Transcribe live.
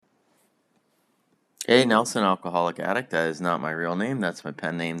Jay Nelson, Alcoholic Addict. That is not my real name. That's my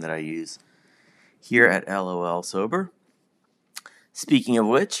pen name that I use here at LOL Sober. Speaking of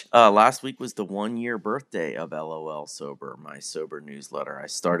which, last week was the 1-year birthday of LOL Sober, my sober newsletter. I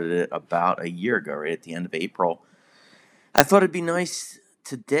started it about a year ago, right at the end of April. I thought it'd be nice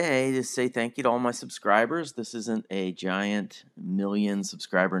today to say thank you to all my subscribers. This isn't a giant million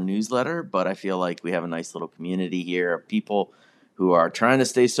subscriber newsletter, but I feel like we have a nice little community here of people who are trying to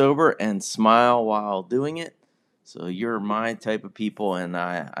stay sober and smile while doing it. So you're my type of people, and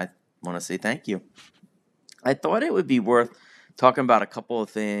I want to say thank you. I thought it would be worth talking about a couple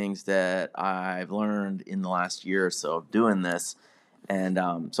of things that I've learned in the last year or so of doing this. And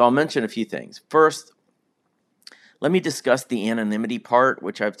so I'll mention a few things. First, let me discuss the anonymity part,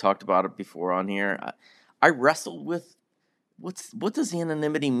 which I've talked about it before on here. I wrestled with what does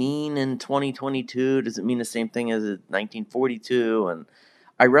anonymity mean in 2022? Does it mean the same thing as 1942? And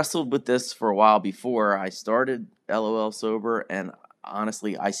I wrestled with this for a while before I started LOL Sober, and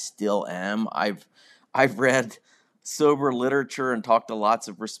honestly, I still am. I've read sober literature and talked to lots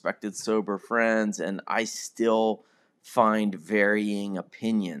of respected sober friends, and I still find varying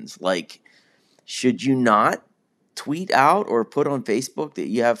opinions. Like, should you not tweet out or put on Facebook that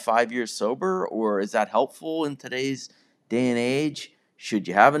you have 5 years sober, or is that helpful in today's day and age? Should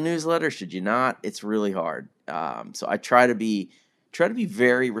you have a newsletter? Should you not? It's really hard. So I try to be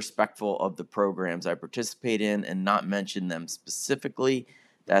very respectful of the programs I participate in and not mention them specifically.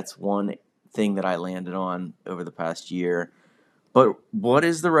 That's one thing that I landed on over the past year. But what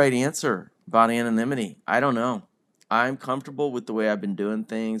is the right answer about anonymity? I don't know. I'm comfortable with the way I've been doing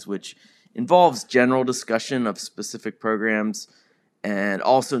things, which involves general discussion of specific programs and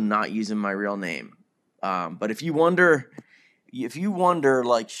also not using my real name. But if you wonder,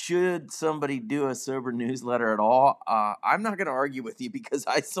 like, should somebody do a sober newsletter at all? I'm not going to argue with you because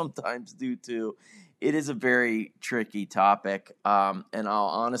I sometimes do too. It is a very tricky topic, and I'll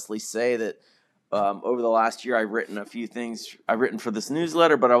honestly say that over the last year, I've written a few things. I've written for this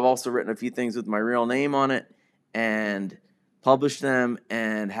newsletter, but I've also written a few things with my real name on it and published them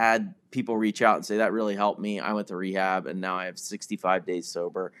and had people reach out and say, that really helped me. I went to rehab, and now I have 65 days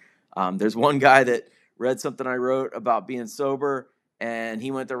sober. There's one guy that read something I wrote about being sober, and he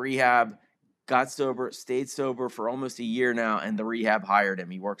went to rehab, got sober, stayed sober for almost a year now, and the rehab hired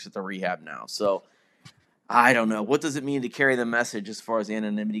him. He works at the rehab now. So I don't know. What does it mean to carry the message as far as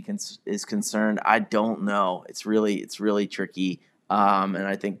anonymity is concerned? I don't know. It's really tricky. And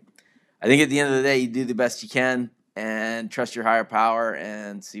I think at the end of the day, you do the best you can and trust your higher power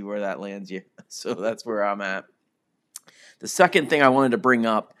and see where that lands you. So that's where I'm at. The second thing I wanted to bring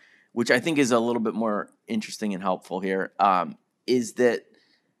up, which I think is a little bit more interesting and helpful here, is that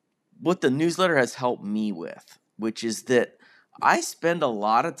what the newsletter has helped me with, which is that I spend a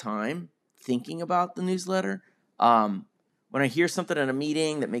lot of time thinking about the newsletter. When I hear something at a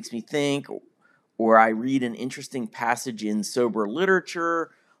meeting that makes me think, or I read an interesting passage in sober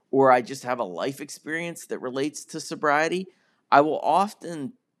literature, or I just have a life experience that relates to sobriety, I will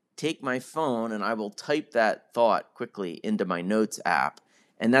often take my phone and I will type that thought quickly into my notes app.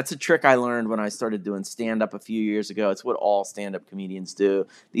 And that's a trick I learned when I started doing stand-up a few years ago. It's what all stand-up comedians do.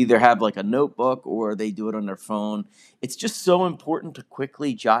 They either have like a notebook or they do it on their phone. It's just so important to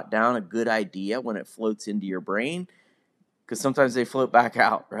quickly jot down a good idea when it floats into your brain, because sometimes they float back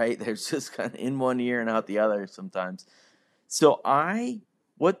out, right? They're just kind of in one ear and out the other sometimes. So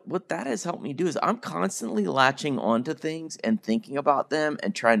what that has helped me do is I'm constantly latching onto things and thinking about them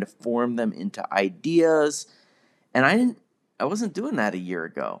and trying to form them into ideas. And I wasn't doing that a year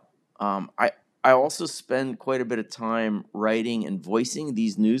ago. I also spend quite a bit of time writing and voicing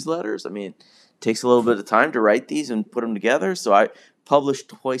these newsletters. I mean, it takes a little bit of time to write these and put them together. So I publish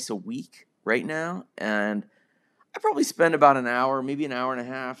twice a week right now, and I probably spend about an hour, maybe an hour and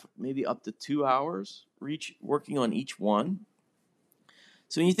a half, maybe up to 2 hours working on each one.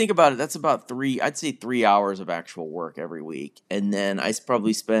 So when you think about it, that's about 3 hours of actual work every week. And then I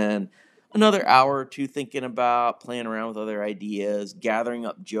probably spend another hour or two thinking about, playing around with other ideas, gathering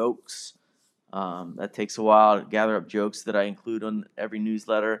up jokes. That takes a while to gather up jokes that I include on every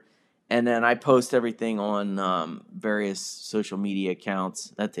newsletter. And then I post everything on various social media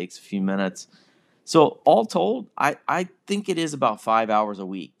accounts. That takes a few minutes. So all told, I think it is about 5 hours a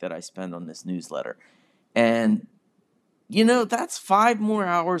week that I spend on this newsletter. And that's 5 more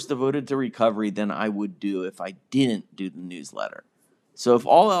hours devoted to recovery than I would do if I didn't do the newsletter. So if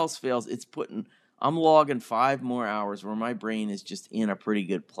all else fails, I'm logging 5 more hours where my brain is just in a pretty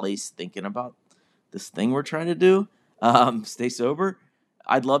good place thinking about this thing we're trying to do, stay sober.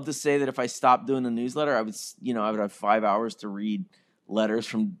 I'd love to say that if I stopped doing the newsletter, I would have 5 hours to read Letters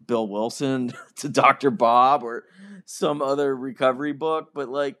from Bill Wilson to Dr. Bob or some other recovery book. But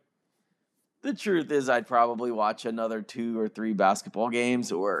like, the truth is, I'd probably watch another 2 or 3 basketball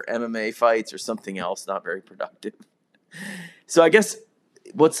games or MMA fights or something else not very productive. So I guess,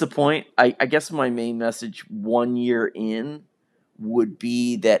 what's the point? I guess my main message 1 year in would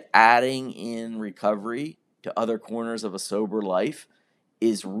be that adding in recovery to other corners of a sober life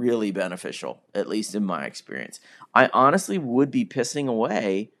is really beneficial, at least in my experience. I honestly would be pissing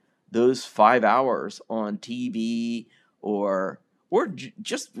away those 5 hours on TV or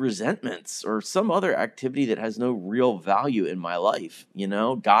just resentments or some other activity that has no real value in my life,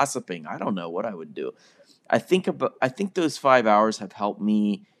 gossiping. I don't know what I would do. I think those 5 hours have helped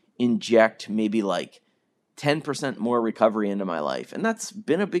me inject maybe like 10% more recovery into my life. And that's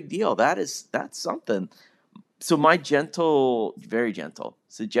been a big deal. That's something. So my very gentle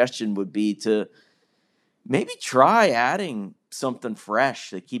suggestion would be to maybe try adding something fresh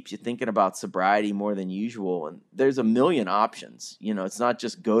that keeps you thinking about sobriety more than usual. And there's a million options. It's not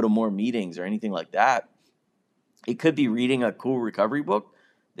just go to more meetings or anything like that. It could be reading a cool recovery book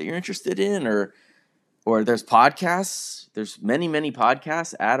that you're interested in, or there's podcasts. There's many, many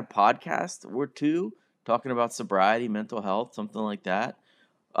podcasts. Add a podcast or two talking about sobriety, mental health, something like that.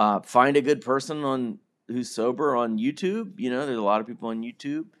 Find a good person who's sober on YouTube. There's a lot of people on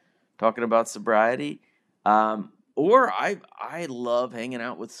YouTube talking about sobriety. Or I love hanging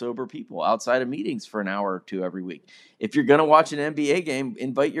out with sober people outside of meetings for an hour or two every week. If you're going to watch an NBA game,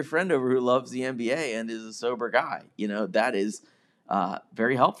 invite your friend over who loves the NBA and is a sober guy. That is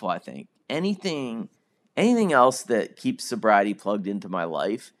very helpful, I think. Anything else that keeps sobriety plugged into my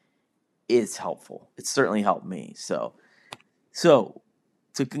life is helpful. It's certainly helped me. So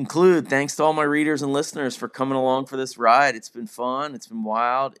to conclude, thanks to all my readers and listeners for coming along for this ride. It's been fun. It's been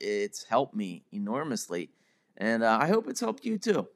wild. It's helped me enormously. And I hope it's helped you too.